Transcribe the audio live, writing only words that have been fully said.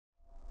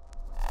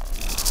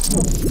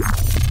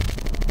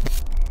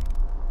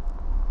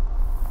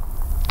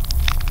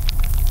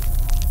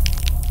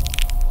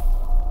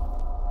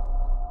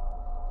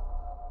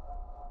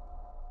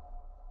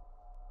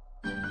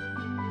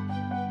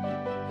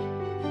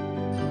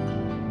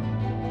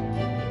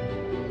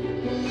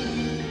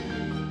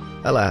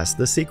Alas,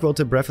 the sequel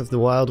to Breath of the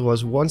Wild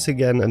was once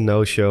again a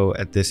no-show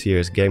at this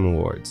year's Game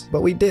Awards.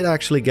 But we did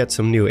actually get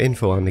some new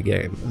info on the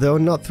game, though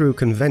not through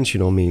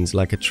conventional means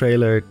like a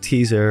trailer,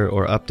 teaser,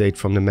 or update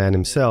from the man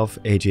himself,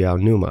 Eiji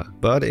Aonuma,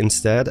 but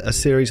instead a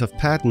series of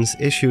patents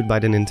issued by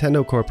the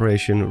Nintendo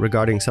Corporation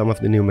regarding some of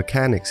the new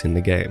mechanics in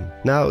the game.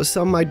 Now,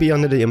 some might be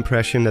under the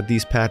impression that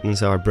these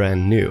patents are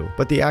brand new,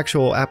 but the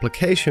actual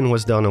application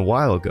was done a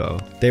while ago.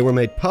 They were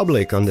made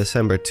public on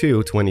December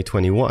 2,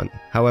 2021.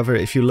 However,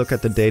 if you look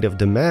at the date of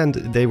demand,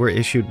 they were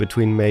issued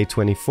between May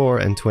 24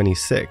 and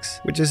 26,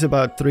 which is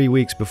about 3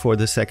 weeks before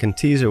the second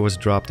teaser was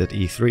dropped at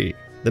E3.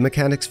 The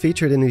mechanics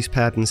featured in these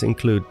patents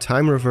include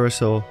time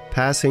reversal,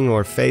 passing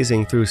or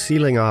phasing through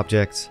ceiling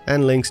objects,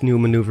 and Link's new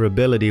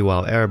maneuverability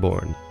while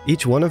airborne.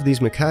 Each one of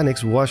these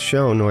mechanics was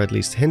shown or at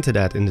least hinted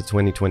at in the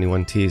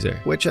 2021 teaser,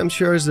 which I'm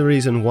sure is the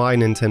reason why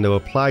Nintendo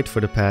applied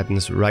for the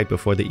patents right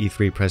before the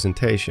E3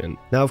 presentation.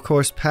 Now, of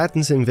course,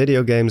 patents in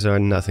video games are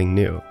nothing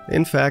new.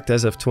 In fact,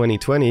 as of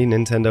 2020,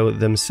 Nintendo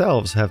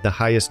themselves have the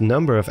highest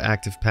number of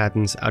active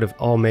patents out of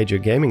all major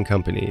gaming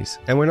companies.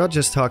 And we're not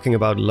just talking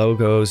about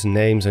logos,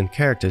 names, and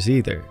characters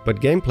either,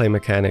 but gameplay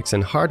mechanics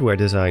and hardware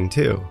design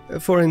too.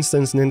 For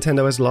instance,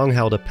 Nintendo has long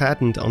held a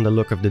patent on the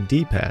look of the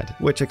D-pad,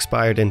 which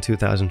expired in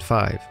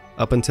 2005.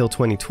 Up until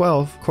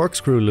 2012,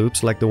 corkscrew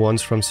loops like the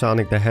ones from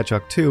Sonic the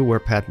Hedgehog 2 were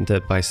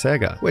patented by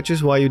Sega, which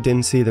is why you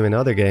didn't see them in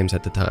other games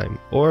at the time.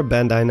 Or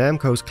Bandai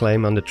Namco's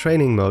claim on the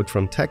training mode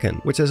from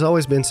Tekken, which has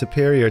always been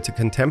superior to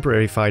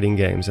contemporary fighting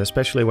games,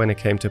 especially when it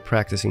came to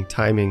practicing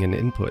timing and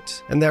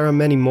inputs. And there are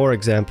many more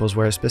examples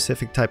where a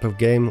specific type of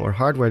game or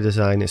hardware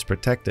design is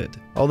protected.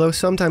 Although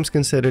sometimes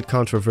considered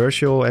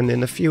controversial and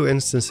in a few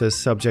instances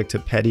subject to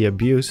petty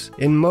abuse,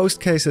 in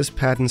most cases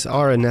patents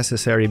are a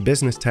necessary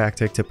business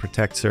tactic to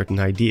protect certain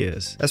ideas,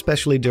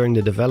 especially during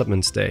the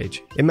development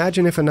stage.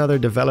 Imagine if another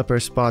developer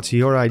spots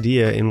your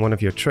idea in one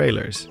of your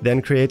trailers,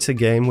 then creates a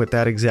game with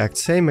that exact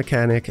same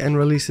mechanic and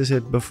releases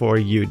it before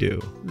you do.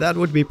 That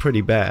would be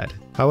pretty bad.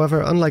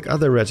 However, unlike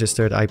other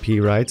registered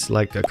IP rights,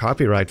 like a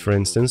copyright for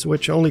instance,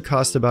 which only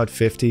cost about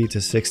 $50 to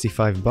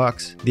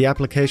 $65, the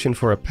application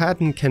for a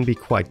patent can be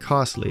quite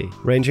costly,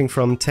 ranging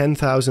from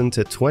 $10,000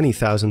 to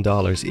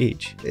 $20,000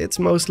 each. It's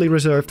mostly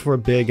reserved for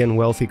big and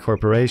wealthy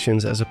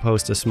corporations as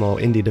opposed to small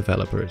indie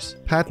developers.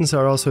 Patents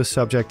are also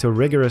subject to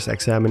rigorous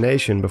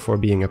examination before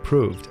being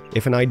approved.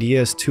 If an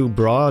idea is too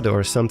broad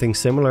or something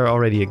similar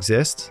already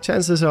exists,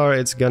 chances are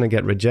it's gonna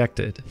get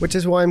rejected. Which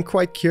is why I'm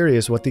quite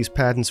curious what these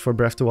patents for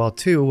Breath of the Wild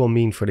 2 will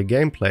mean for the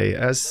gameplay,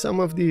 as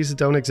some of these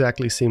don't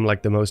exactly seem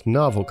like the most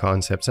novel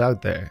concepts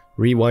out there.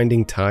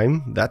 Rewinding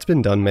time? That's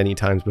been done many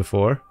times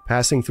before.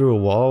 Passing through a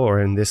wall, or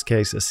in this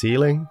case a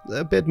ceiling?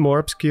 A bit more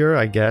obscure,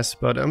 I guess,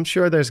 but I'm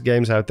sure there's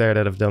games out there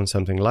that have done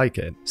something like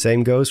it.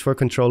 Same goes for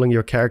controlling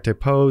your character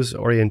pose,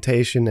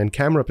 orientation, and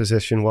camera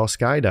position while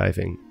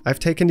skydiving. I've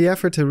taken the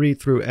effort to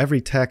read through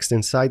every text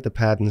inside the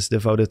patents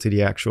devoted to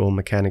the actual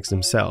mechanics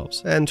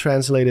themselves, and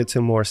translate it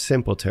to more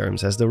simple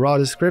terms, as the raw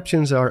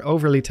descriptions are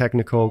overly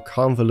technical,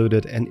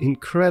 convoluted, and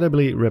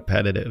incredibly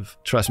repetitive.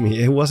 Trust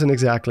me, it wasn't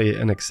exactly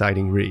an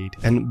exciting read.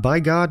 And by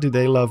God, do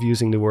they love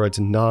using the words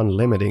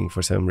non-limiting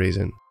for some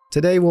reason.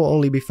 Today we'll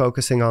only be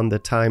focusing on the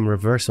time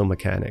reversal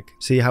mechanic,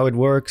 see how it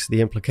works, the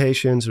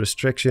implications,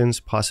 restrictions,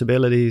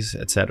 possibilities,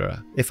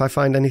 etc. If I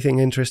find anything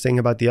interesting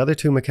about the other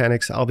two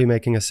mechanics, I'll be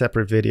making a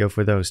separate video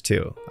for those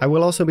too. I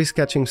will also be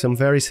sketching some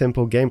very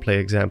simple gameplay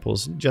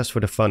examples just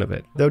for the fun of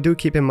it, though do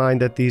keep in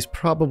mind that these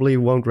probably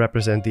won't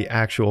represent the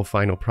actual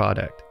final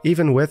product.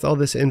 Even with all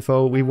this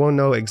info, we won't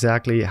know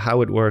exactly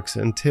how it works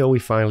until we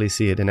finally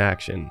see it in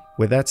action.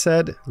 With that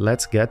said,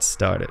 let's get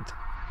started.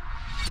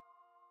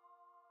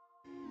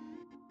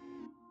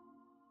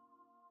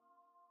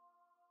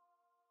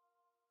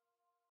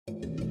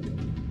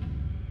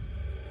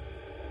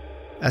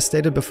 As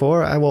stated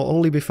before, I will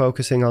only be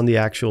focusing on the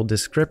actual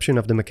description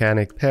of the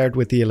mechanic paired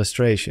with the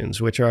illustrations,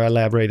 which are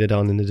elaborated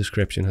on in the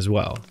description as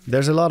well.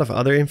 There's a lot of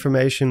other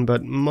information,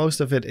 but most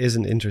of it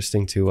isn't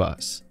interesting to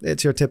us.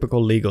 It's your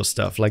typical legal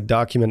stuff like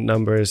document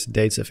numbers,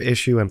 dates of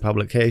issue and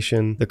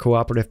publication, the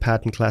cooperative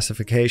patent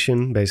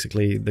classification,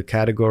 basically the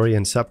category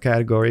and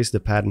subcategories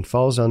the patent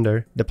falls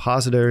under,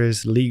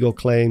 depositors, legal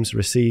claims,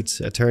 receipts,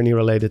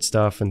 attorney-related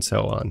stuff, and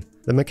so on.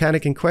 The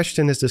mechanic in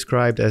question is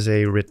described as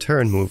a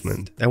return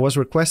movement and was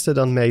requested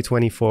on May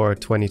 24,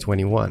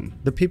 2021.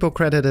 The people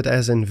credited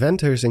as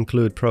inventors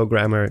include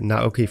programmer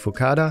Naoki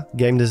Fukada,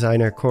 game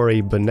designer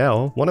Cory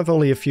Bunnell, one of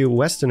only a few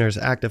Westerners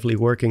actively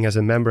working as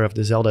a member of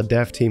the Zelda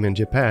dev team in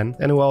Japan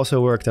and who also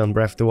worked on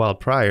Breath of the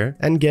Wild prior,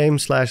 and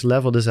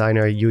game/level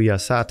designer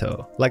Yuya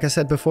Sato. Like I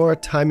said before,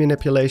 time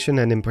manipulation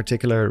and in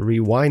particular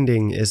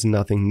rewinding is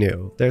nothing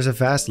new. There's a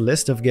vast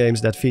list of games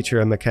that feature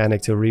a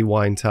mechanic to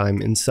rewind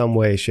time in some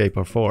way, shape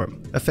or form.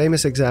 A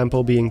famous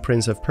example being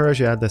Prince of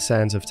Persia: The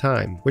Sands of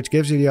Time, which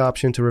gives you the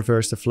option to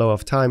reverse the flow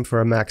of time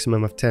for a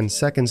maximum of 10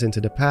 seconds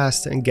into the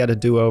past and get a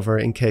do-over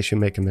in case you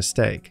make a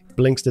mistake.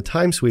 Blinx the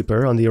Time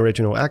Sweeper on the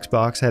original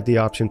Xbox had the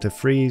option to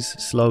freeze,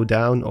 slow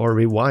down, or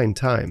rewind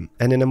time.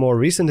 And in a more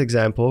recent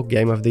example,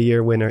 Game of the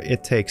Year winner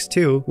It Takes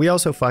Two, we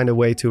also find a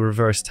way to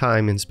reverse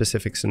time in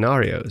specific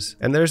scenarios.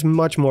 And there's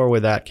much more where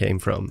that came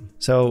from.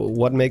 So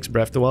what makes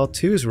Breath of the Wild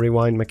 2's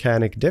rewind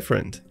mechanic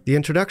different? The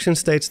introduction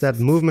states that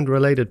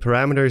movement-related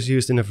parameters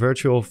used in a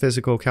virtual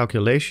physical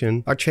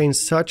calculation are changed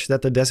such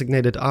that the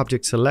designated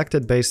object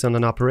selected based on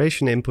an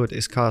operation input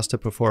is caused to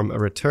perform a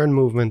return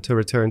movement to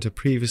return to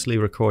previously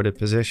recorded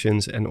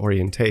positions and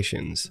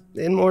orientations.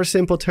 In more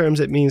simple terms,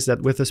 it means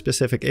that with a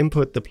specific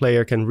input, the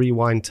player can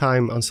rewind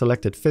time on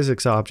selected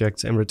physics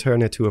objects and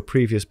return it to a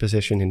previous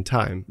position in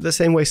time, the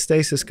same way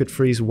stasis could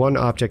freeze one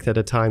object at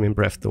a time in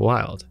Breath of the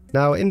Wild.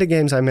 Now, in the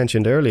games I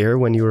mentioned earlier,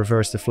 when you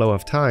reverse the flow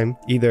of time,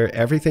 either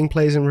everything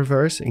plays in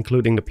reverse,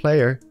 including the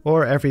player,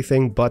 or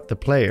everything but the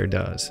player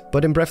does.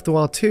 But in Breath of the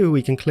Wild 2,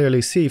 we can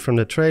clearly see from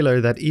the trailer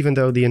that even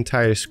though the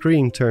entire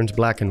screen turns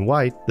black and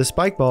white, the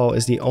spike ball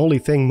is the only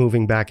thing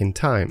moving back in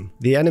time.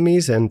 The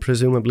enemies, and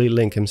presumably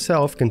Link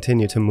himself,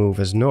 continue to move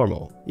as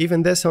normal.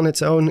 Even this on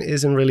its own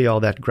isn't really all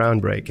that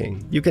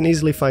groundbreaking. You can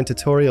easily find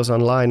tutorials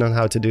online on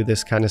how to do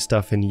this kind of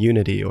stuff in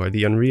Unity or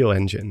the Unreal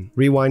Engine,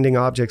 rewinding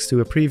objects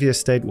to a previous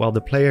state while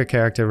the player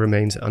character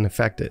remains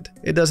unaffected.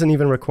 It doesn't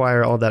even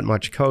require all that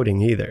much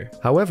coding either.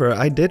 However,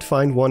 I did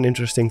find one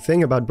interesting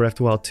thing about Breath of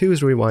the Wild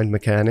 2's rewind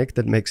mechanic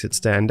that makes it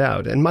stand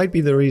out, and might be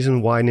the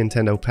reason why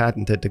Nintendo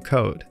patented the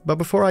code. But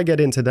before I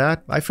get into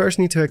that, I first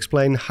need to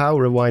explain how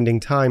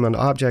rewinding time on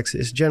objects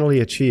is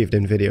generally achieved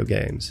in video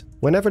games.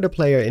 Whenever the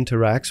player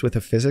interacts with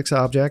a physics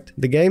object,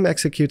 the game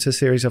executes a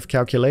series of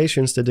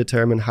calculations to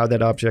determine how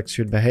that object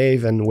should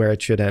behave and where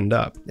it should end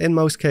up. In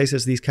most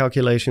cases, these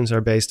calculations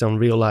are based on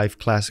real-life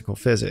classical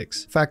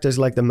physics. Factors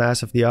like the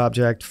mass of the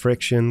object,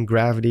 friction,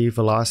 gravity,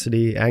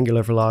 velocity,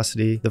 angular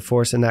velocity, the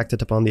force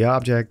enacted upon the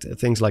object,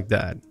 things like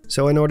that.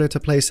 So in order to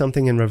play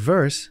something in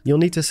reverse, you'll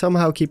need to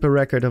somehow keep a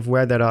record of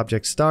where that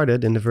object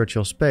started in the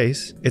virtual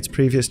space, its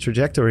previous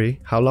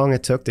trajectory, how long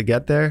it took to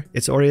get there,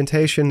 its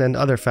orientation, and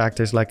other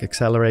factors like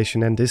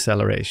acceleration and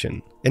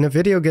deceleration. In a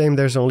video game,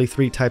 there's only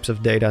 3 types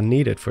of data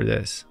needed for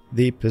this: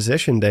 the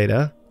position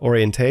data,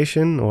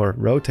 orientation or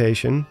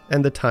rotation,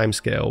 and the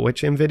timescale,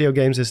 which in video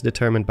games is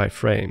determined by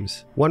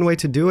frames. One way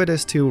to do it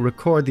is to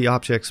record the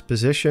object's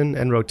position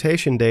and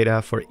rotation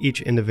data for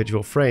each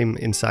individual frame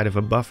inside of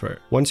a buffer.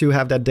 Once you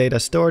have that data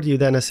stored, you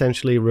then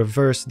essentially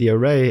reverse the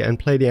array and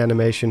play the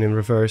animation in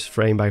reverse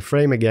frame by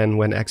frame again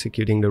when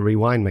executing the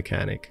rewind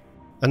mechanic.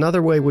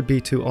 Another way would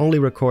be to only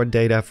record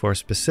data for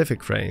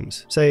specific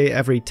frames, say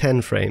every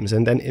 10 frames,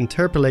 and then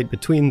interpolate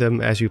between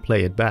them as you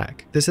play it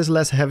back. This is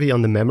less heavy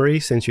on the memory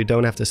since you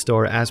don't have to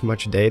store as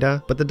much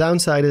data, but the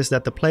downside is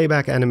that the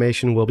playback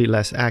animation will be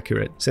less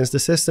accurate, since the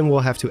system will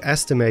have to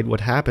estimate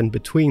what happened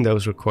between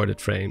those recorded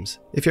frames.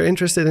 If you're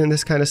interested in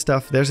this kind of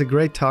stuff, there's a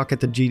great talk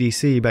at the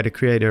GDC by the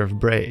creator of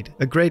Braid,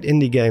 a great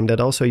indie game that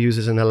also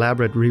uses an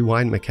elaborate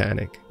rewind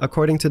mechanic.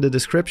 According to the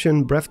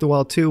description, Breath of the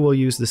Wild 2 will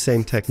use the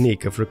same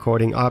technique of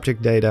recording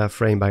object data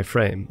frame by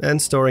frame and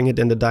storing it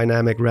in the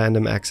dynamic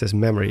random access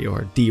memory,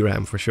 or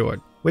DRAM for short,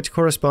 which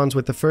corresponds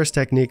with the first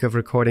technique of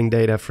recording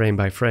data frame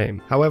by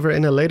frame. However,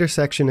 in a later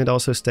section it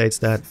also states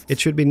that it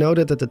should be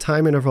noted that the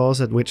time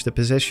intervals at which the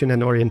position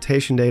and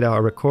orientation data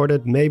are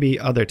recorded may be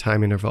other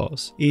time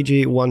intervals,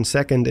 e.g. 1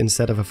 second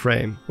instead of a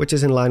frame, which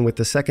is in line with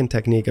the second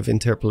technique of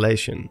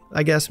interpolation.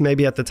 I guess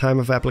maybe at the time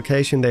of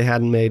application they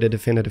hadn't made a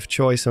definitive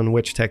choice on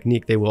which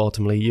technique they will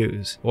ultimately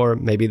use, or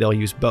maybe they'll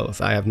use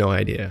both, I have no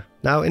idea.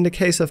 Now, in the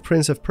case of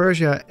Prince of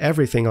Persia,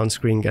 everything on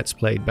screen gets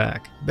played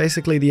back.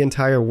 Basically, the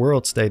entire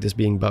world state is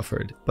being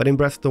buffered. But in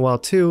Breath of the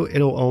Wild 2,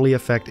 it'll only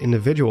affect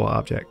individual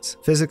objects.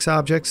 Physics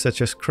objects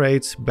such as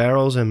crates,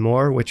 barrels, and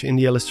more, which in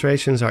the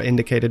illustrations are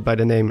indicated by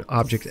the name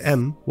Object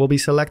M, will be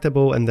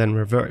selectable and then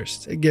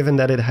reversed, given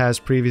that it has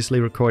previously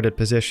recorded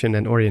position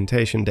and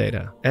orientation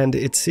data. And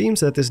it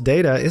seems that this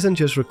data isn't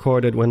just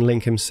recorded when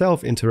Link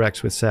himself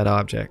interacts with said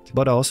object,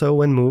 but also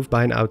when moved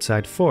by an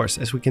outside force,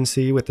 as we can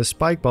see with the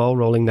spike ball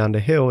rolling down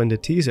the hill in the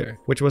teaser,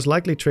 which was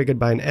likely triggered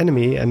by an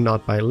enemy and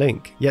not by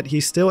Link, yet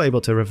he's still able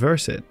to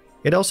reverse it.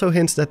 It also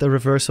hints that the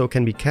reversal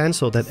can be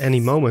cancelled at any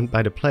moment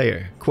by the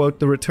player. Quote,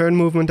 the return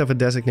movement of a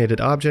designated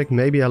object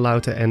may be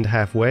allowed to end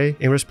halfway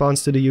in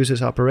response to the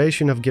user's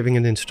operation of giving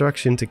an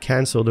instruction to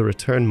cancel the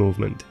return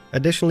movement.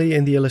 Additionally,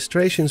 in the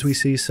illustrations we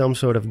see some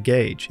sort of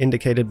gauge,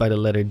 indicated by the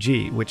letter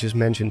G, which is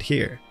mentioned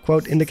here.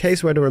 Quote, in the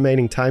case where the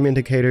remaining time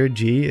indicator,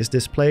 G, is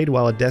displayed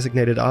while a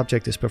designated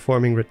object is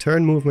performing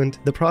return movement,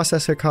 the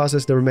processor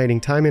causes the remaining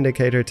time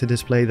indicator to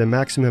display the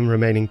maximum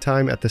remaining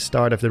time at the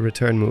start of the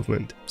return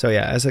movement. So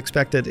yeah, as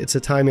expected, it's a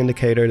time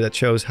indicator that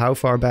shows how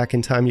far back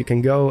in time you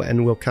can go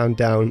and will count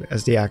down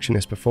as the action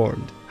is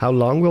performed. How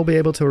long we'll be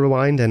able to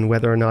rewind and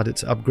whether or not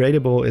it's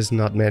upgradable is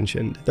not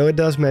mentioned, though it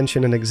does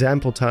mention an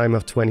example time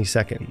of 20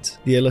 seconds.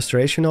 The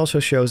illustration also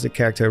shows the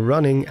character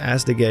running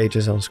as the gauge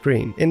is on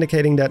screen,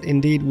 indicating that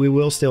indeed we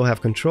will still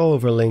have control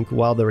over Link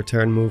while the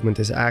return movement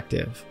is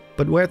active.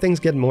 But where things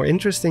get more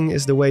interesting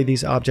is the way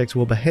these objects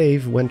will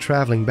behave when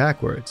traveling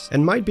backwards,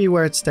 and might be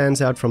where it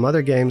stands out from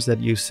other games that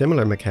use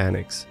similar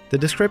mechanics. The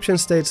description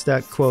states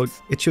that, quote,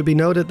 "It should be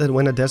noted that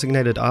when a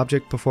designated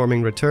object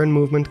performing return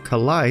movement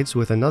collides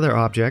with another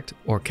object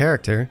or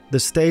character, the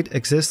state,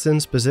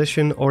 existence,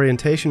 position,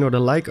 orientation, or the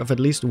like of at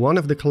least one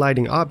of the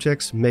colliding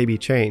objects may be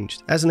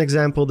changed. As an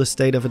example, the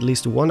state of at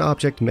least one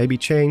object may be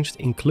changed,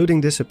 including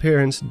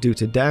disappearance due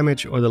to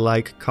damage or the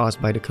like caused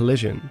by the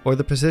collision, or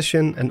the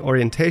position and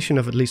orientation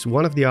of at least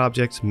one of the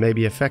objects may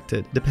be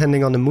affected,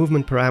 depending on the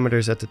movement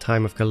parameters at the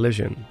time of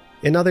collision."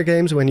 In other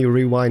games, when you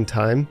rewind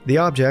time, the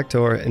object,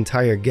 or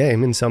entire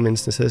game in some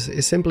instances,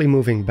 is simply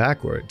moving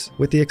backwards.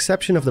 With the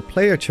exception of the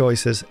player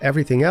choices,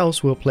 everything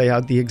else will play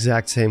out the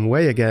exact same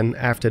way again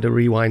after the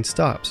rewind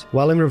stops.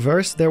 While in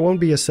reverse, there won't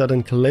be a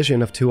sudden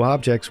collision of two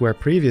objects where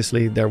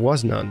previously there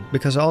was none,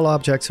 because all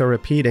objects are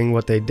repeating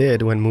what they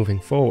did when moving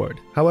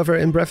forward. However,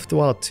 in Breath of the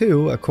Wild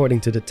 2,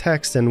 according to the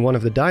text and one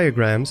of the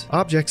diagrams,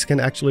 objects can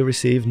actually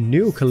receive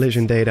new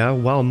collision data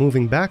while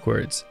moving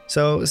backwards.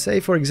 So, say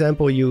for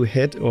example you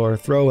hit or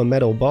throw a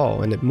metal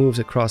ball and it moves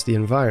across the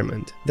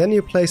environment. Then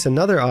you place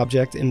another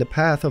object in the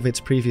path of its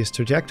previous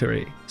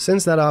trajectory.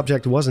 Since that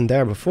object wasn't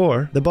there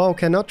before, the ball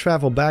cannot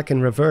travel back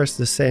in reverse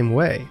the same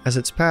way, as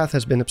its path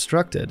has been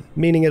obstructed,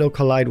 meaning it'll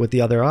collide with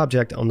the other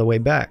object on the way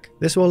back.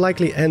 This will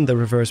likely end the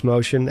reverse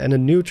motion and a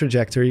new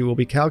trajectory will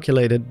be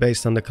calculated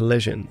based on the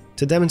collision.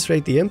 To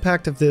demonstrate the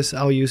impact of this,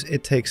 I'll use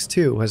It Takes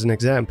Two as an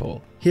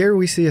example. Here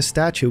we see a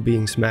statue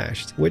being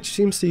smashed, which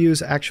seems to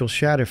use actual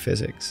shatter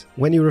physics.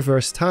 When you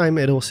reverse time,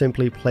 it'll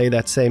simply play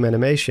that same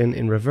animation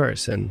in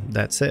reverse, and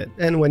that's it.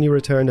 And when you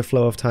return the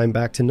flow of time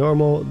back to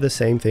normal, the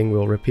same thing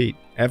will repeat.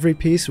 Every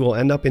piece will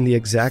end up in the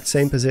exact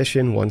same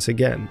position once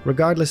again,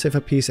 regardless if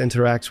a piece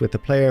interacts with the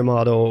player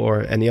model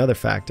or any other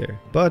factor.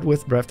 But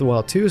with Breath of the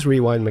Wild 2's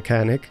rewind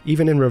mechanic,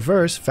 even in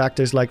reverse,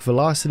 factors like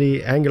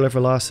velocity, angular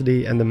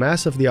velocity, and the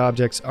mass of the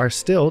objects are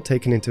still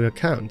taken into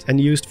account and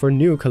used for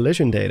new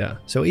collision data.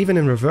 So even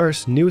in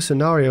reverse, new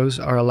scenarios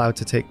are allowed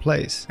to take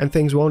place, and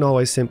things won't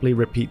always simply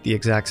repeat the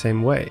exact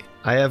same way.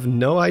 I have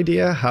no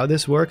idea how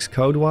this works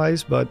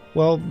code-wise, but,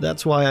 well,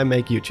 that's why I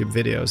make YouTube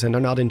videos and are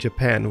not in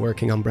Japan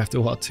working on Breath of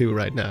the Wild 2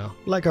 right now,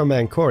 like our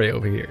man Corey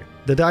over here.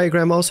 The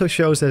diagram also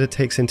shows that it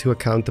takes into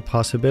account the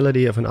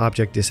possibility of an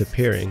object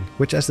disappearing,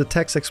 which as the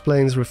text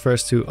explains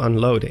refers to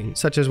unloading,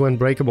 such as when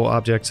breakable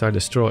objects are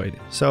destroyed.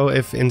 So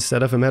if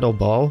instead of a metal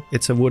ball,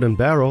 it's a wooden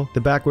barrel,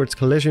 the backwards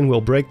collision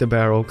will break the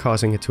barrel,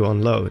 causing it to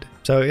unload.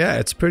 So yeah,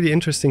 it's pretty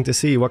interesting to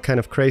see what kind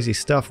of crazy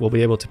stuff we'll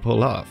be able to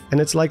pull off. And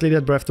it's likely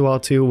that Breath of the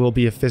Wild 2 will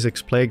be a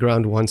physics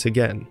playground once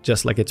again,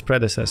 just like its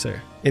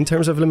predecessor. In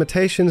terms of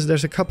limitations,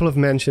 there's a couple of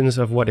mentions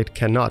of what it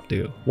cannot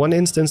do. One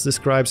instance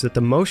describes that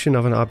the motion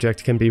of an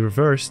object can be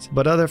reversed,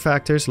 but other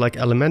factors like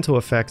elemental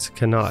effects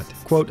cannot.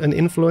 Quote, "An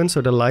influence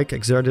or the like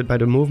exerted by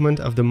the movement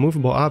of the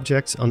movable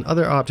objects on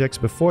other objects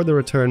before the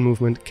return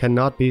movement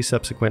cannot be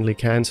subsequently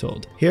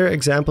cancelled." Here,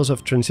 examples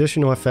of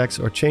transitional effects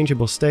or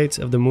changeable states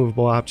of the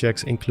movable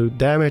objects include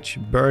damage,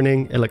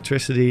 burning,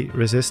 electricity,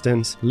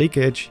 resistance,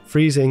 leakage,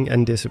 freezing,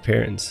 and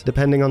disappearance,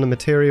 depending on the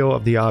material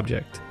of the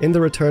object. In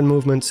the return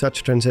movement,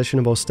 such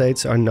transitionable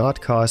states are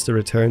not caused to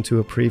return to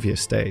a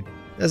previous state.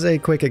 As a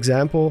quick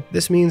example,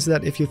 this means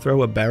that if you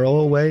throw a barrel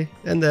away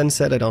and then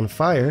set it on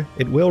fire,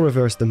 it will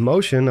reverse the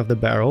motion of the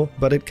barrel,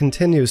 but it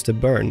continues to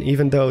burn,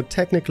 even though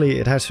technically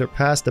it has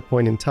surpassed the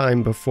point in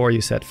time before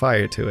you set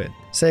fire to it.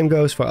 Same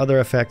goes for other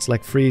effects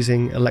like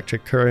freezing,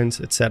 electric currents,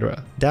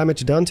 etc.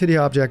 Damage done to the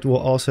object will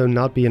also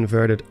not be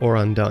inverted or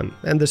undone,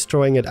 and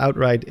destroying it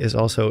outright is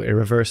also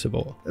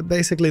irreversible.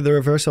 Basically, the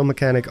reversal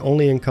mechanic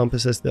only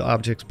encompasses the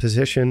object's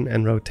position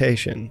and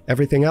rotation.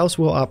 Everything else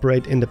will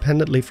operate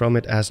independently from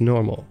it as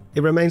normal.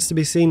 It remains to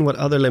be seen what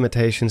other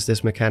limitations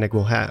this mechanic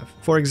will have.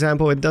 For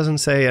example, it doesn't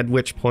say at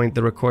which point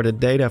the recorded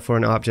data for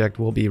an object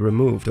will be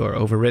removed or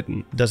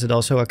overwritten. Does it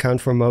also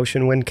account for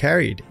motion when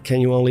carried?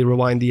 Can you only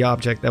rewind the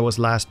object that was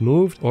last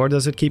moved? Or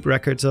does it keep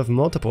records of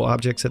multiple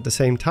objects at the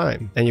same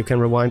time, and you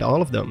can rewind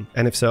all of them?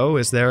 And if so,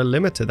 is there a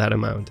limit to that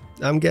amount?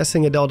 I'm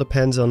guessing it all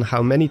depends on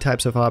how many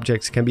types of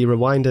objects can be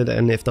rewinded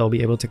and if they'll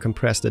be able to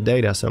compress the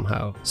data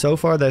somehow. So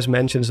far there's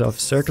mentions of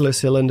circular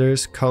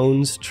cylinders,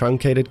 cones,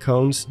 truncated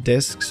cones,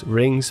 discs,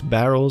 rings,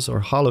 barrels, or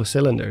hollow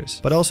cylinders,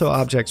 but also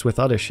objects with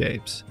other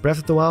shapes. Breath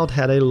of the Wild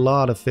had a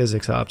lot of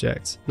physics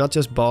objects. Not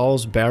just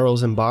balls,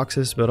 barrels, and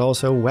boxes, but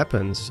also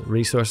weapons,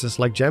 resources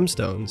like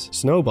gemstones,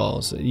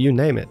 snowballs, you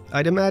name it.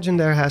 I'd imagine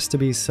there has to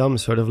be some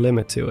sort of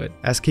limit to it,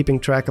 as keeping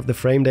track of the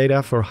frame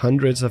data for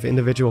hundreds of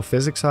individual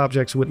physics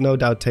objects would no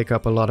doubt take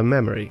up a lot of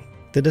memory.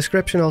 The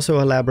description also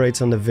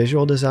elaborates on the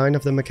visual design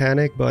of the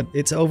mechanic, but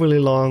it's overly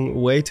long,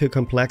 way too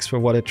complex for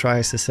what it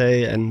tries to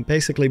say, and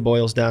basically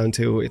boils down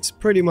to it's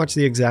pretty much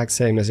the exact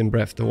same as in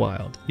Breath of the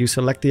Wild. You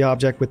select the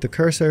object with the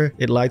cursor,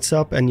 it lights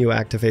up, and you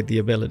activate the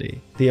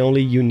ability. The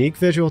only unique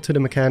visual to the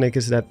mechanic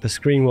is that the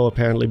screen will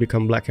apparently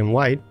become black and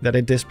white, that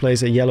it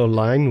displays a yellow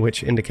line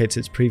which indicates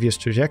its previous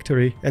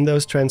trajectory, and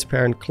those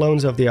transparent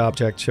clones of the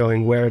object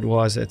showing where it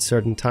was at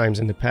certain times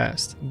in the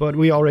past. But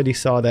we already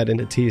saw that in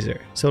the teaser.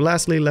 So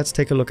lastly, let's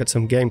take a look at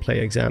some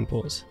gameplay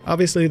examples.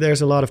 Obviously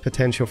there's a lot of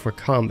potential for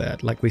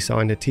combat, like we saw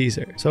in the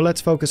teaser, so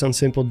let's focus on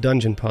simple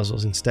dungeon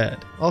puzzles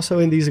instead. Also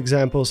in these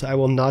examples I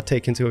will not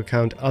take into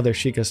account other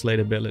Sheikah Slate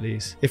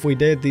abilities. If we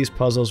did, these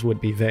puzzles would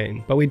be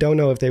vain, but we don't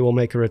know if they will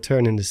make a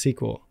return in the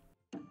sequel.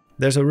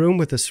 There's a room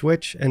with a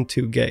switch and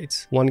 2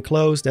 gates, one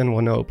closed and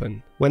one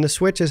open. When the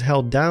switch is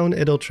held down,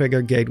 it'll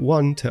trigger gate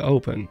 1 to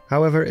open.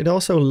 However, it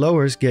also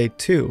lowers gate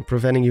 2,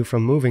 preventing you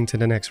from moving to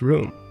the next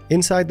room.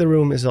 Inside the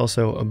room is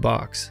also a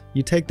box.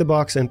 You take the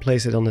box and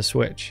place it on the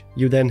switch.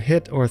 You then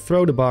hit or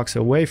throw the box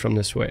away from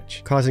the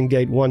switch, causing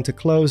gate 1 to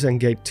close and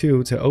gate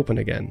 2 to open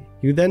again.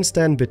 You then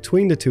stand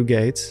between the 2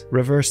 gates,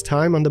 reverse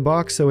time on the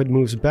box so it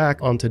moves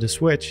back onto the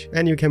switch,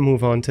 and you can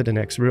move on to the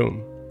next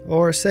room.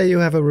 Or say you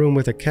have a room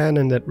with a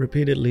cannon that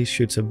repeatedly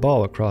shoots a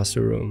ball across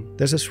the room.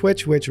 There's a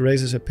switch which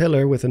raises a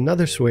pillar with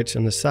another switch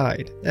on the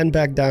side, and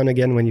back down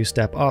again when you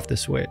step off the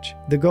switch.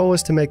 The goal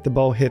is to make the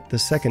ball hit the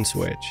second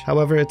switch.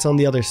 However, it's on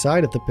the other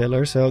side of the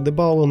pillar, so the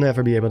ball will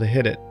never be able to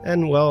hit it.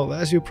 And well,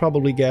 as you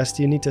probably guessed,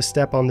 you need to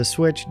step on the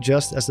switch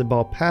just as the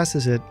ball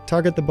passes it,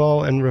 target the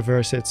ball and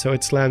reverse it so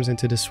it slams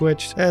into the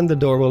switch, and the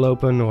door will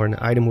open or an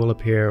item will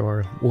appear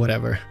or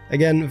whatever.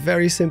 Again,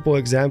 very simple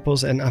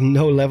examples, and I'm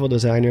no level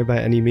designer by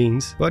any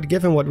means. But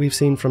given what we've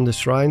seen from the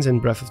shrines in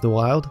Breath of the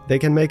Wild, they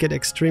can make it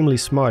extremely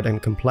smart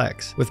and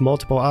complex, with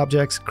multiple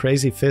objects,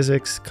 crazy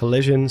physics,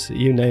 collisions,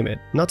 you name it.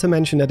 Not to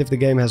mention that if the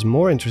game has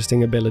more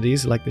interesting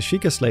abilities like the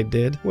Sheikah Slate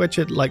did, which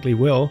it likely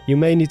will, you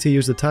may need to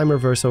use the time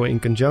reversal in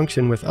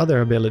conjunction with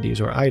other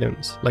abilities or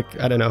items, like,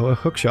 I don't know, a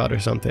hookshot or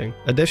something.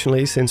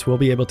 Additionally, since we'll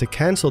be able to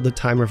cancel the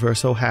time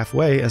reversal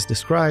halfway as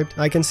described,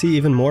 I can see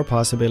even more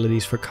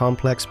possibilities for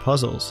complex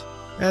puzzles.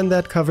 And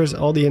that covers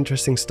all the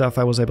interesting stuff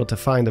I was able to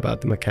find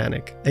about the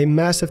mechanic. A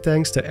massive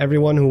thanks to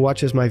everyone who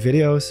watches my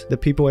videos, the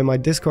people in my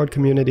Discord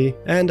community,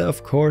 and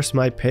of course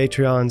my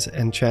Patreons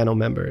and channel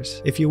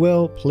members. If you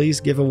will, please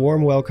give a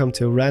warm welcome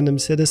to Random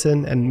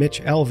Citizen and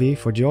Mitch Elvey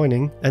for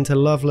joining, and to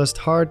Lovelust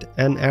Heart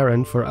and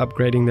Aaron for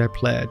upgrading their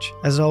pledge.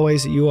 As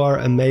always, you are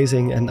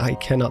amazing and I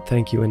cannot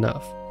thank you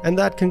enough. And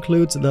that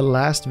concludes the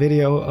last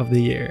video of the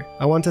year.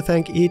 I want to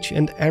thank each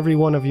and every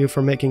one of you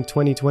for making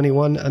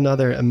 2021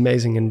 another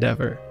amazing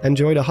endeavor.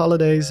 Enjoy the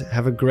holidays,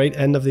 have a great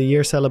end of the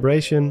year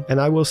celebration,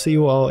 and I will see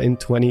you all in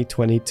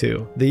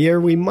 2022. The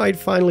year we might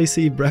finally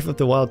see Breath of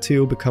the Wild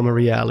 2 become a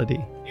reality.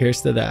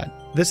 Here's to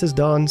that. This is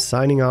Don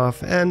signing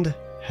off, and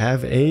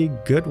have a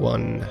good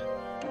one.